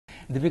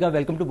Deepika,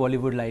 welcome to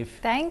Bollywood Life.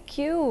 Thank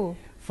you.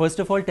 First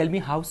of all, tell me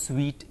how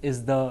sweet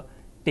is the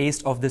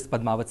taste of this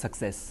Padmaavat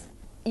success?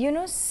 You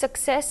know,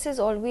 success is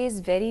always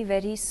very,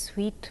 very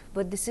sweet,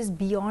 but this is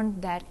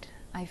beyond that,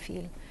 I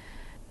feel.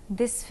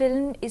 This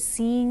film is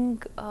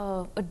seeing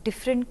a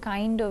different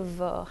kind of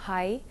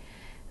high,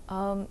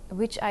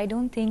 which I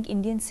don't think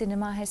Indian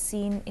cinema has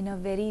seen in a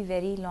very,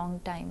 very long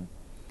time.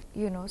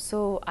 You know,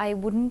 so I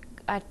wouldn't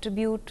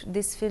attribute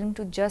this film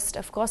to just,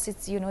 of course,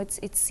 it's, you know,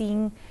 it's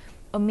seeing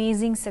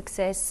amazing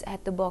success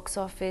at the box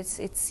office.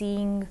 It's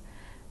seeing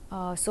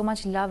so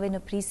much love and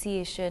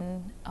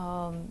appreciation.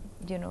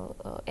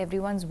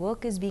 Everyone's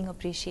work is being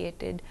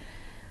appreciated.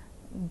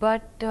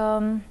 But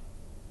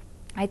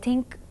I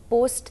think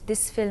post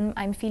this film,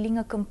 I'm feeling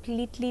a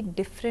completely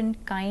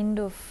different kind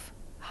of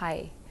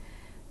high.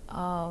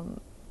 And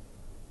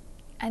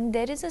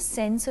there is a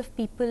sense of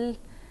people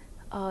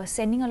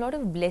sending a lot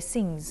of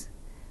blessings.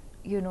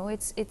 You know,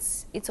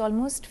 it's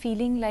almost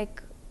feeling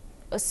like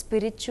a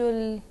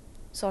spiritual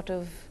sort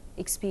of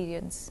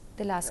experience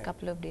the last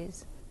couple of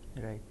days.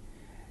 Right.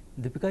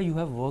 Deepika, you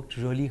have worked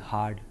really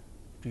hard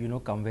to, you know,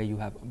 come where you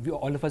have.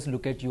 All of us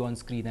look at you on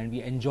screen and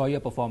we enjoy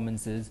your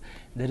performances.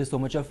 There is so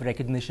much of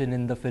recognition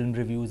in the film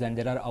reviews and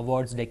there are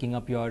awards decking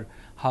up your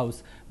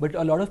house. But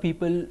a lot of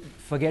people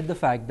forget the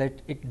fact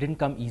that it didn't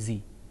come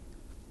easy.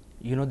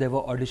 You know, there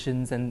were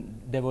auditions and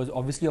there was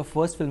obviously your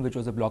first film which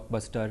was a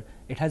blockbuster.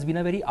 It has been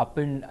a very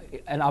uphill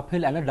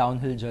and a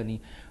downhill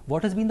journey.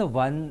 What has been the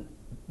one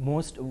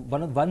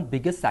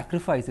biggest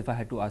sacrifice, if I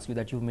had to ask you,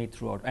 that you've made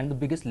throughout, and the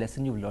biggest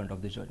lesson you've learned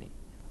of the journey?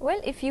 Well,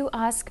 if you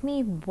ask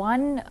me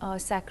one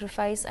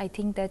sacrifice, I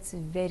think that's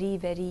very,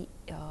 very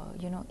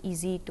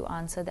easy to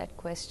answer that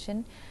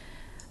question,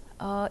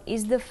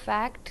 is the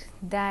fact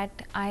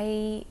that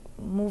I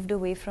moved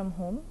away from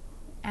home.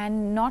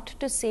 And not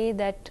to say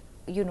that,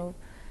 you know,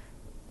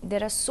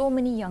 there are so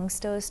many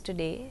youngsters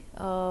today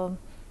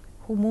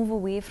who move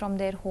away from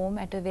their home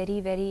at a very,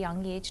 very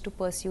young age to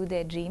pursue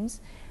their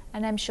dreams,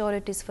 and I'm sure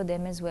it is for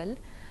them as well.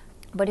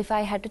 But if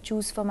I had to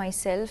choose for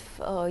myself,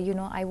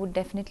 I would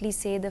definitely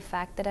say the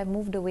fact that I've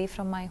moved away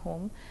from my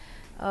home,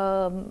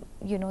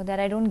 that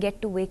I don't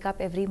get to wake up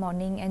every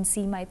morning and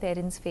see my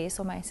parents' face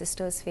or my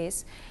sister's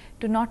face,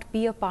 to not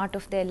be a part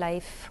of their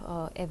life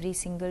every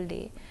single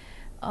day.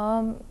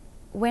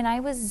 When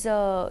I was,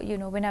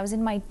 when I was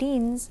in my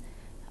teens,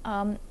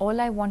 all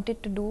I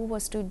wanted to do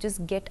was to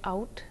just get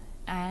out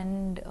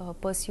and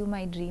pursue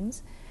my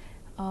dreams,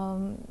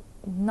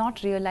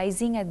 not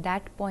realizing at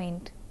that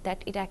point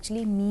that it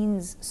actually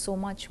means so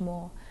much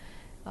more.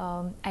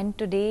 And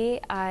today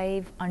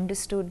I've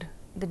understood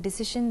the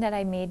decision that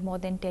I made more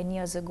than 10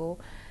 years ago.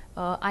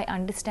 I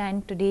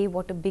understand today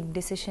what a big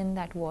decision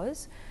that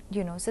was.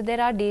 You know, so there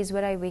are days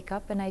where I wake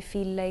up and I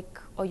feel like,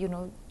 or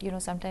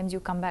sometimes you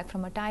come back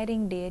from a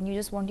tiring day and you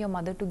just want your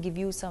mother to give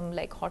you some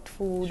like hot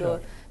food, sure,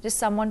 or just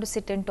someone to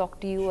sit and talk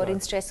to you, sure, or in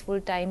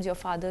stressful times your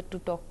father to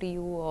talk to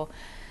you, or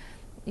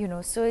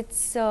so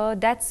it's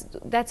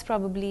that's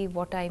probably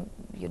what I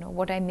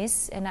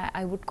miss, and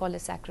I would call a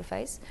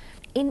sacrifice.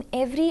 In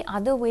every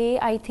other way,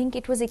 I think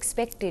it was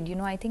expected. You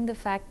know, I think the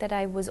fact that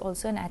I was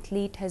also an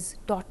athlete has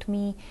taught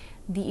me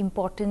the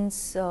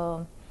importance.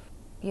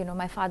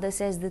 My father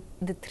says that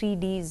the 3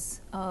 Ds: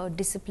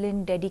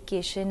 discipline,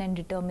 dedication, and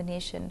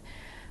determination.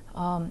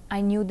 I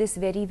knew this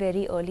very,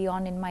 very early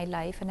on in my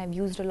life, and I've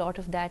used a lot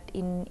of that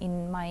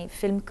in my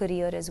film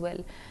career as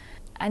well.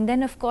 And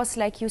then, of course,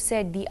 like you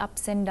said, the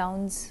ups and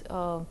downs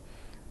of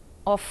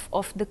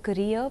the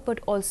career, but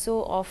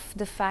also of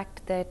the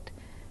fact that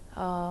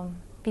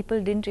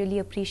people didn't really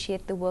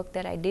appreciate the work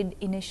that I did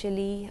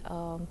initially.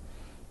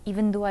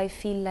 Even though I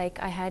feel like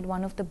I had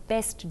one of the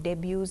best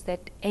debuts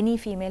that any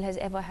female has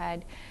ever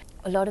had,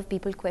 a lot of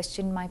people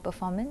questioned my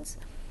performance.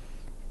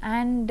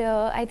 And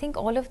I think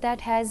all of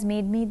that has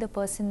made me the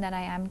person that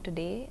I am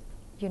today.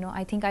 You know,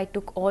 I think I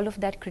took all of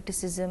that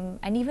criticism,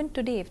 and even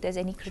today, if there's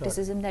any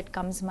criticism sure, that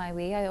comes my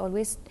way, I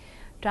always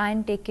try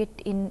and take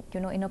it in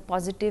a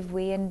positive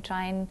way, and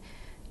try and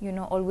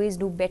always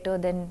do better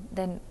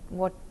than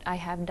what I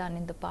have done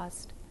in the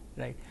past.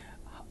 Right.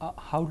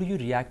 How do you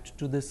react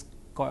to this?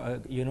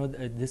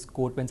 This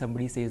quote when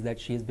somebody says that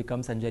she has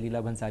become Sanjay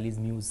Leela Bhansali's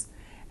muse,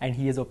 and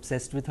he is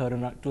obsessed with her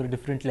to a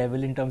different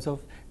level in terms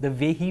of the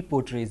way he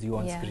portrays you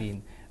on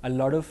screen. A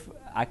lot of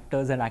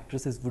actors and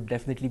actresses would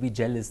definitely be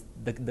jealous.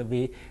 The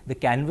way, the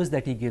canvas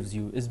that he gives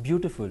you is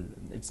beautiful.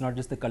 It's not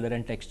just the color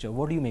and texture.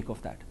 What do you make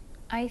of that?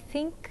 I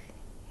think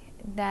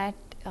that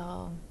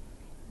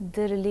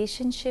the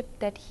relationship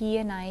that he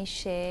and I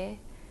share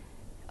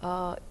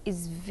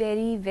is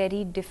very,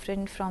 very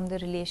different from the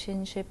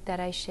relationship that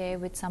I share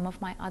with some of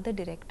my other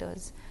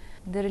directors.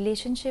 The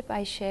relationship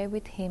I share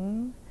with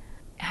him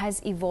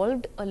has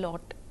evolved a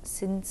lot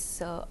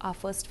since our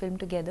first film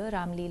together,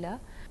 Ram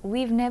Leela.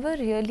 We've never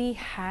really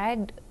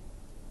had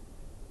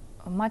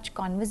much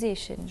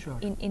conversation sure,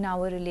 in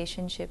our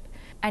relationship,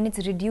 and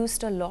it's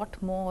reduced a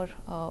lot more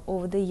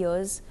over the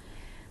years.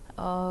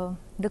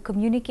 The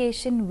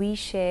communication we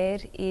share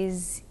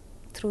is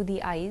through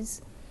the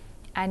eyes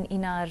and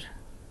in our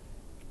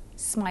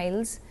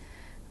smiles.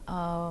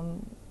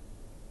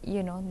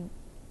 you know,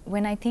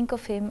 when I think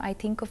of him, I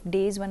think of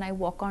days when I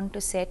walk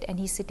onto set and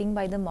he's sitting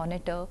by the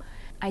monitor.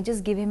 I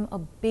just give him a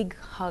big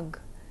hug,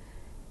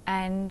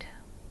 and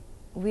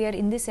we are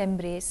in this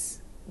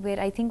embrace where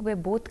I think we're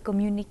both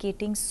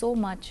communicating so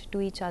much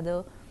to each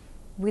other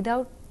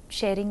without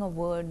sharing a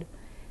word,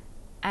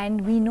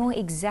 and we know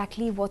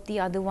exactly what the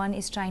other one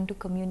is trying to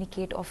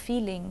communicate or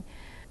feeling.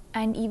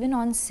 And even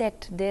on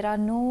set, there are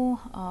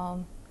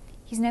no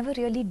he's never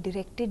really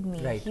directed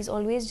me. Right. He's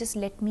always just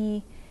let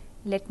me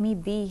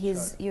be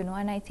his, Sure. you know,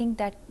 and I think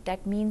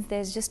that means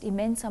there's just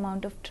immense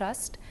amount of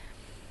trust.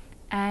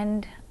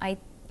 And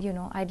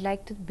I'd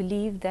like to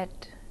believe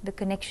that the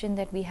connection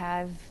that we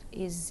have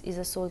is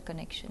a soul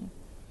connection.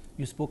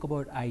 You spoke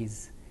about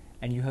eyes,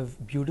 and you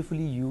have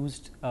beautifully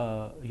used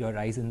your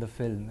eyes in the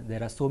film.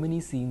 There are so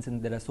many scenes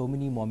and there are so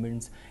many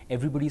moments.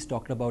 Everybody's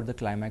talked about the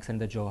climax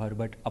and the Johar,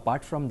 but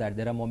apart from that,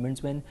 there are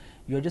moments when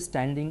you're just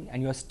standing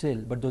and you're still,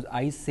 but those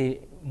eyes say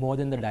more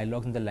than the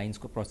dialogues and the lines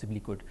possibly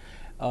could.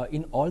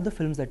 In all the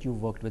films that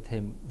you've worked with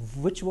him,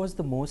 which was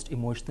the most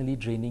emotionally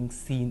draining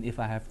scene, if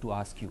I have to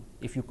ask you?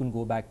 If you can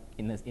go back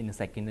in a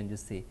second and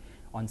just say,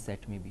 on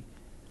set maybe.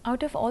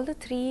 Out of all the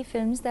 3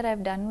 films that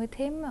I've done with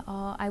him,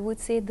 I would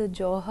say the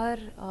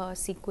Johar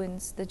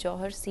sequence, the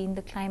Johar scene,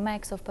 the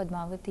climax of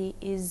Padmavati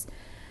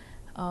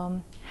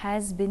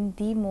has been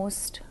the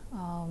most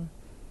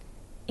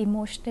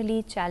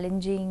emotionally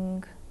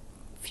challenging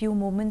few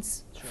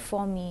moments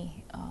for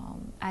me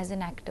as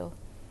an actor.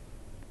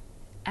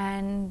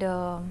 And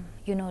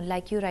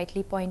like you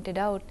rightly pointed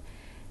out,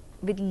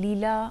 with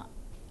Leela,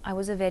 I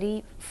was a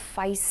very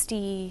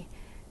feisty,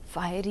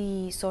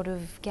 fiery sort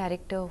of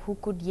character who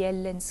could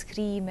yell and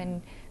scream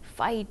and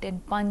fight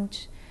and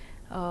punch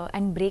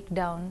and break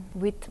down.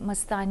 With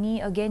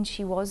Mastani, again,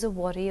 she was a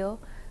warrior,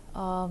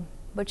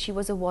 but she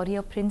was a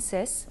warrior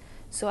princess.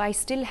 So I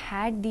still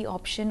had the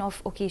option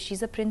of, okay,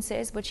 she's a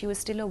princess, but she was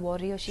still a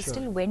warrior. She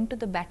still went to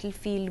the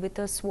battlefield with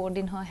a sword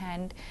in her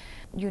hand.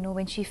 You know,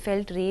 when she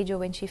felt rage or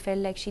when she felt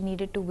like she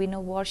needed to win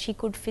a war, she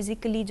could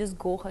physically just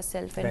go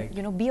herself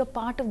and, be a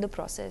part of the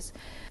process.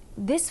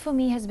 This for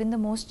me has been the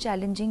most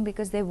challenging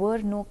because there were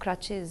no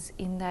crutches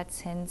in that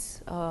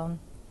sense.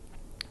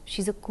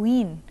 She's a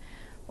queen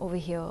over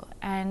here,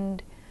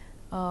 and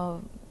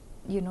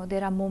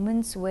there are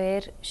moments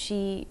where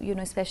she,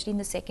 especially in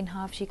the second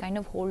half, she kind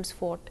of holds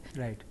fort.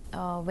 Right.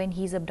 When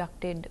he's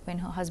abducted, when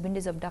her husband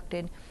is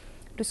abducted,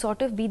 to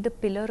sort of be the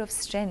pillar of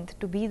strength,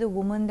 to be the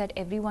woman that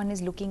everyone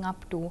is looking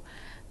up to.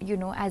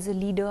 As a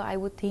leader, I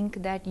would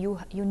think that you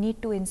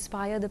need to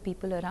inspire the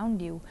people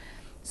around you.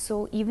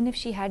 So even if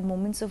she had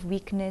moments of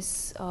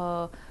weakness,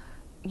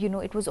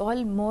 it was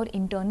all more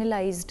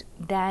internalized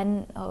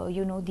than,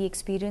 the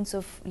experience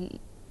of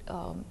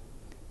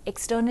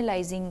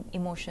externalizing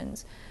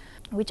emotions,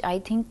 which I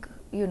think,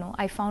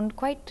 I found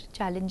quite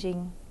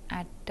challenging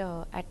at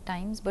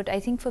times. But I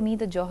think for me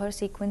the Johar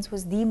sequence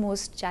was the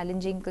most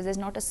challenging because there's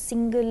not a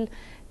single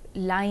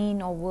line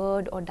or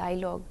word or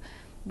dialogue,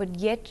 but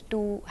yet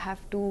to have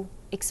to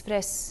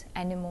express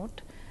and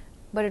emote.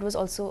 But it was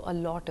also a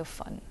lot of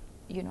fun.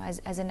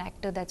 As an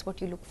actor, that's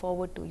what you look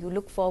forward to. You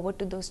look forward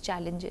to those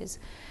challenges.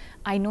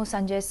 I know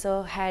Sanjay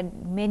sir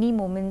had many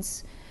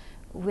moments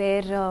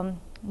where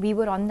we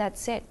were on that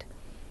set,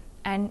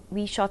 and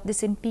we shot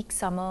this in peak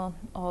summer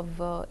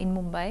in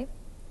Mumbai.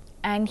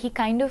 And he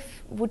kind of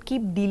would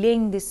keep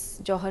delaying this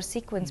Johar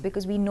sequence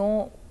because we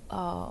know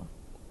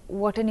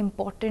what an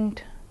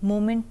important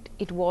moment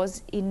it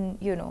was in,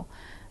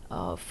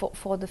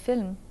 for the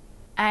film.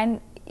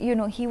 And,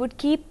 he would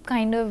keep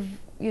kind of,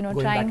 Going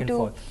trying back and to,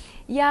 forth.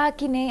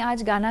 कि नहीं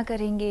आज गाना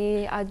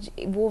करेंगे, आज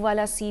वो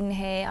वाला scene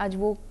है, आज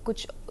वो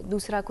कुछ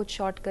दूसरा कुछ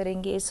shot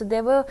करेंगे. So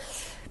there were,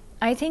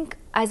 I think,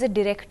 as a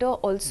director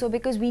also,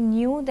 because we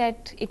knew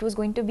that it was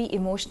going to be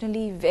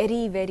emotionally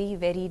very, very,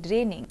 very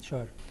draining.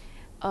 Sure.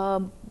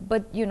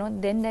 But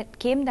then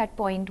that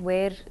point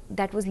where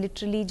that was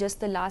literally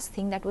just the last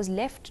thing that was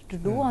left to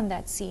do on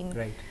that scene,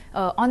 Right.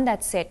 On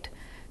that set.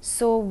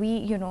 So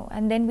we,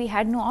 and then we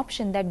had no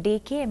option. That day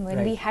came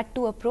when we had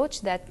to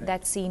approach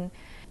that scene,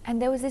 and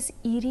there was this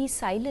eerie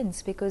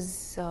silence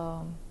because,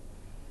 to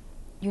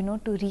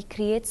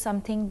recreate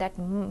something that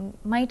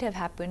might have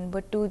happened,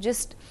 but to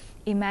just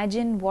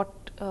imagine what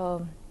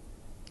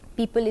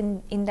people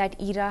in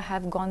that era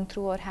have gone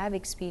through or have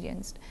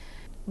experienced.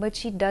 But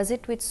she does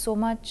it with so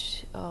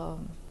much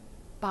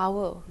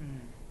power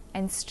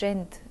and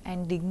strength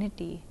and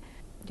dignity.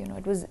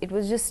 It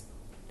was just,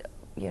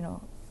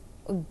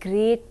 a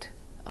great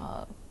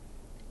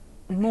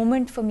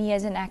moment for me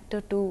as an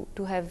actor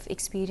to have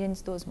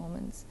experienced those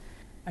moments.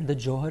 And the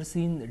Johar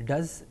scene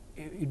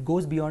it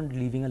goes beyond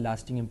leaving a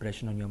lasting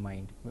impression on your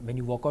mind. When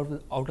you walk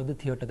out of the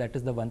theatre, that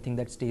is the one thing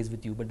that stays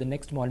with you. But the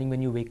next morning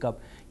when you wake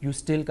up, you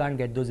still can't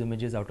get those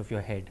images out of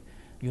your head.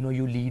 You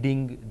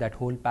leading that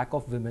whole pack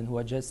of women who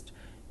are just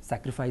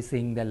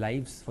sacrificing their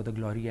lives for the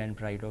glory and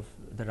pride of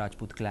the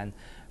Rajput clan.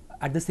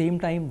 At the same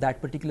time, that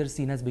particular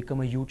scene has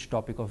become a huge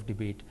topic of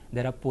debate.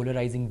 There are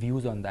polarizing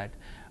views on that.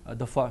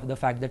 The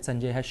fact that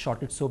Sanjay has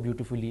shot it so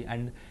beautifully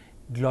and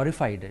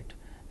glorified it,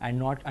 and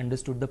not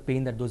understood the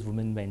pain that those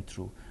women went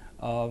through.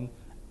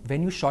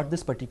 When you shot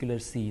this particular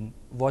scene,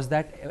 was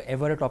that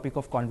ever a topic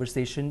of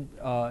conversation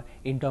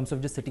in terms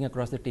of just sitting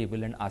across the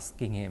table and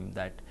asking him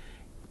that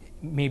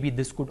maybe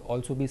this could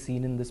also be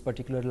seen in this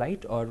particular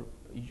light, or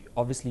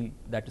obviously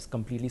that is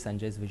completely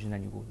Sanjay's vision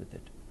and you go with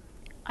it?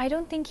 I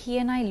don't think he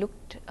and I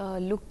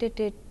looked at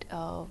it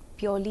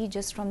purely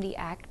just from the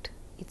act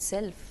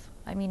itself.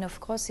 I mean, of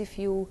course, if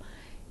you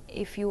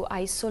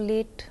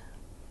isolate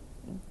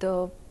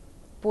the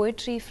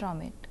poetry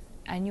from it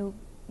and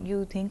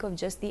you think of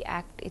just the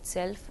act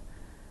itself,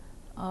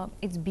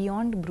 it's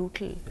beyond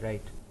brutal.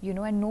 Right. You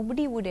know, and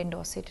nobody would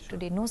endorse it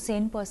today. No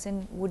sane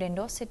person would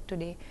endorse it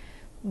today.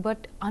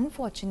 But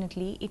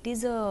unfortunately, it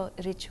is a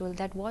ritual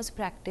that was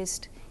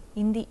practiced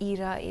in the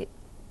era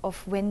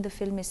of when the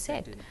film is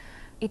set.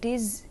 It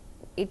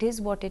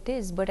is what it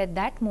is. But at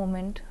that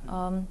moment,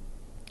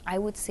 I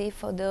would say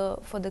for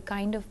the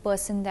kind of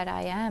person that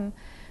I am,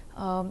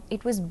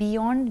 it was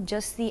beyond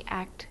just the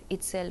act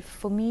itself.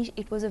 For me,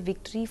 it was a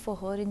victory for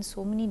her in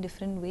so many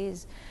different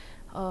ways.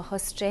 Her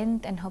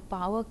strength and her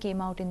power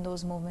came out in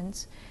those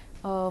moments.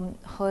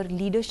 Her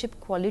leadership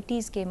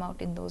qualities came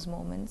out in those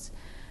moments.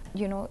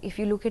 You know, if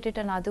you look at it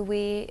another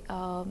way,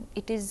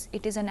 it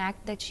is an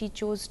act that she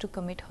chose to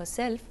commit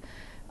herself,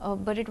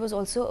 but it was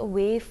also a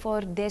way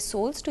for their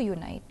souls to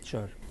unite.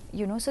 Sure.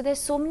 You know, so there's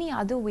so many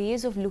other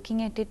ways of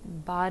looking at it,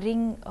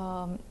 barring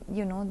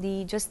you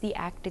know, just the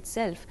act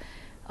itself.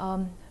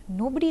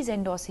 Nobody's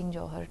endorsing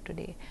Jauhar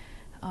today,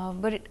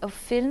 but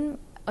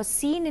a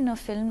scene in a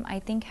film, I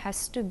think,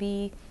 has to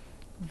be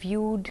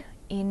viewed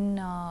in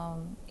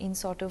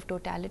sort of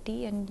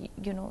totality, and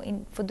you know,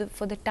 for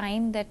the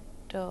time that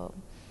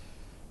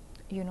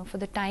you know, for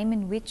the time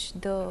in which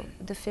the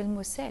film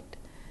was set.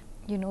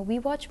 You know, we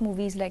watch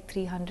movies like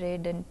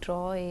 300 and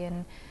Troy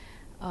and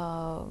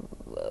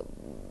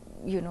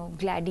you know,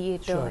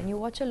 Gladiator, sure. and you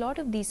watch a lot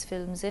of these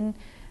films, and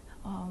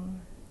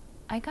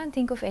I can't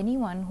think of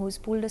anyone who's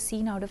pulled a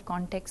scene out of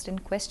context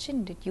and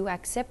questioned it. You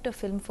accept a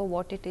film for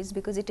what it is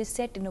because it is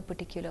set in a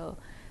particular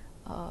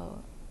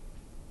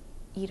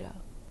era.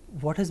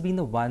 What has been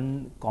the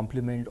one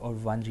compliment or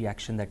one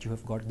reaction that you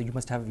have got? You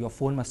must have, your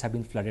phone must have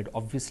been flooded,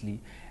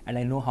 obviously, and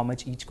I know how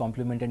much each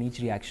compliment and each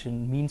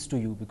reaction means to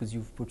you because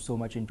you've put so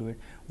much into it.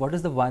 What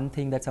is the one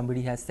thing that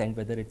somebody has sent,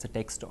 whether it's a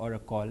text or a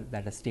call,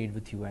 that has stayed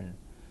with you? And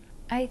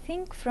I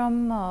think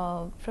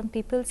from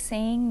people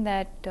saying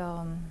that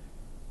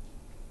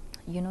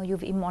you know,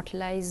 you've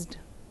immortalized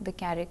the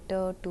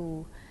character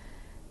to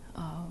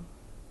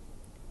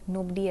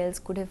nobody else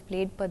could have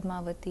played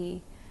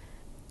Padmavati.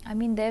 I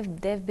mean,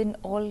 there've been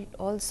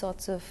all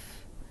sorts of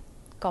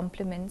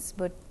compliments,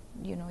 but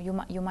you know,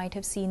 you might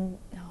have seen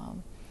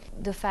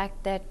the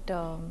fact that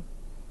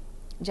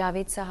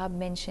Javed Sahab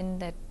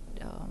mentioned that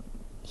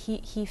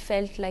he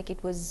felt like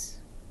it was,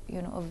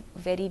 you know, a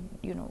very,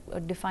 you know, a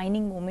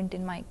defining moment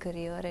in my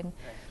career, and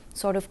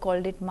sort of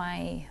called it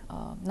my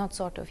not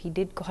sort of, he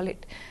did call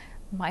it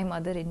my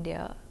Mother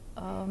India.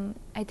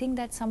 I think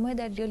that's somewhere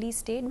that really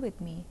stayed with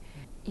me.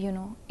 You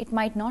know, it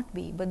might not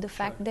be, but the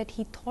fact that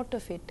he thought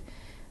of it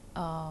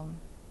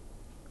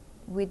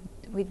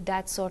with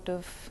that sort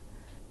of,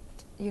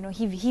 you know,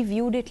 he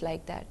viewed it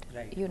like that.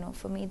 Right. You know,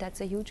 for me,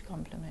 that's a huge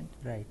compliment.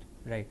 Right,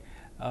 right.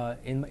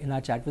 In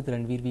our chat with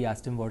Ranveer, we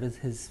asked him what is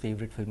his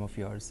favorite film of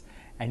yours,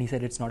 and he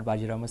said it's not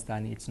Bajirao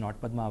Mastani, it's not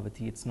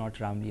Padmavati, it's not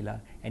Ram Leela.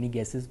 Any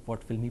guesses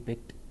what film he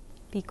picked?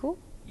 Piku?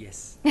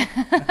 Yes.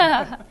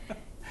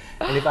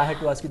 And if I had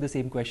to ask you the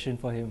same question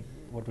for him,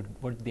 what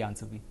would the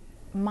answer be?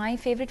 My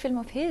favorite film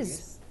of his?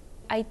 Yes.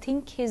 I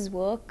think his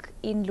work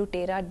in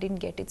Lutera didn't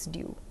get its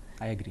due.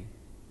 I agree.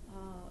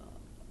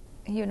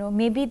 You know,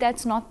 maybe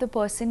that's not the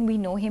person we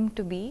know him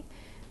to be,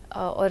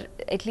 or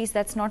at least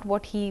that's not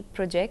what he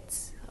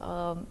projects.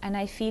 And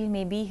I feel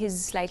maybe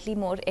his slightly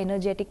more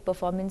energetic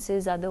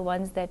performances are the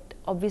ones that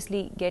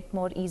obviously get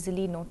more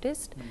easily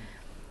noticed.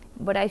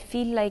 But I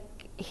feel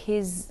like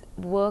his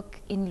work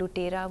in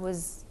Lutera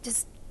was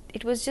just,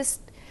 it was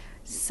just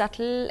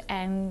subtle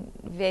and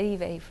very,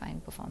 very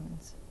fine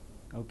performance.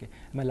 Okay.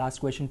 My last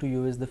question to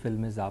you is, the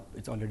film is up.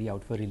 It's already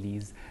out for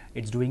release.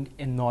 It's doing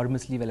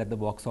enormously well at the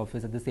box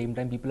office. At the same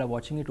time, people are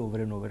watching it over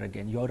and over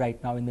again. You're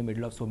right now in the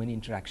middle of so many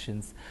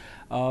interactions.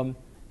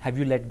 Have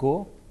you let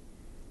go,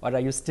 or are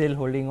you still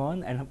holding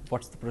on? And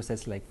what's the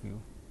process like for you?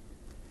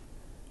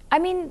 I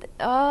mean,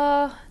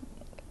 I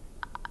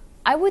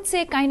would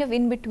say kind of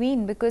in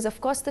between, because of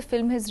course the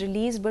film has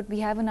released, but we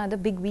have another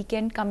big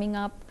weekend coming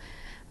up.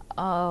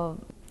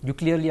 You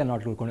clearly are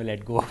not going to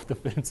let go of the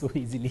film so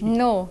easily.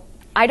 No.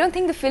 I don't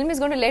think the film is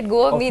going to let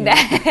go of me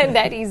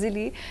that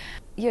easily.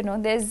 You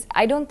know,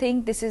 I don't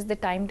think this is the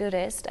time to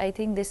rest. I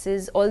think this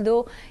is,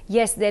 although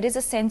yes, there is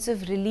a sense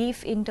of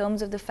relief in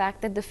terms of the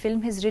fact that the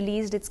film has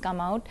released, it's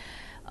come out.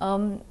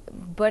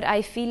 But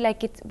I feel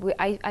like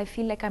I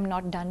feel like I'm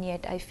not done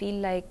yet. I feel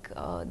like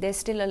there's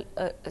still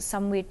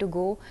some way to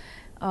go.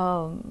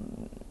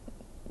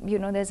 You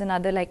know, there's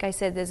another, like I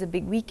said, there's a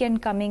big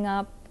weekend coming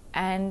up,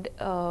 and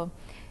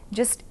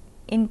just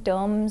in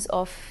terms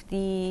of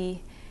the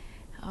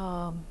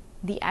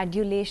the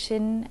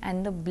adulation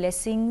and the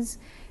blessings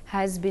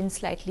has been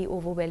slightly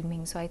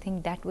overwhelming. So I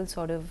think that will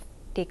sort of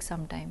take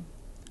some time.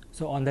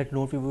 So on that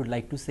note, we would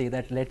like to say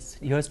that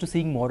here's to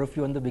seeing more of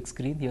you on the big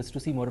screen. Here's to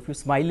see more of you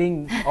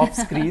smiling off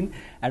screen,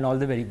 and all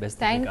the very best.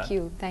 Thank Deepika.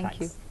 you. Thank Thanks.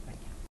 you.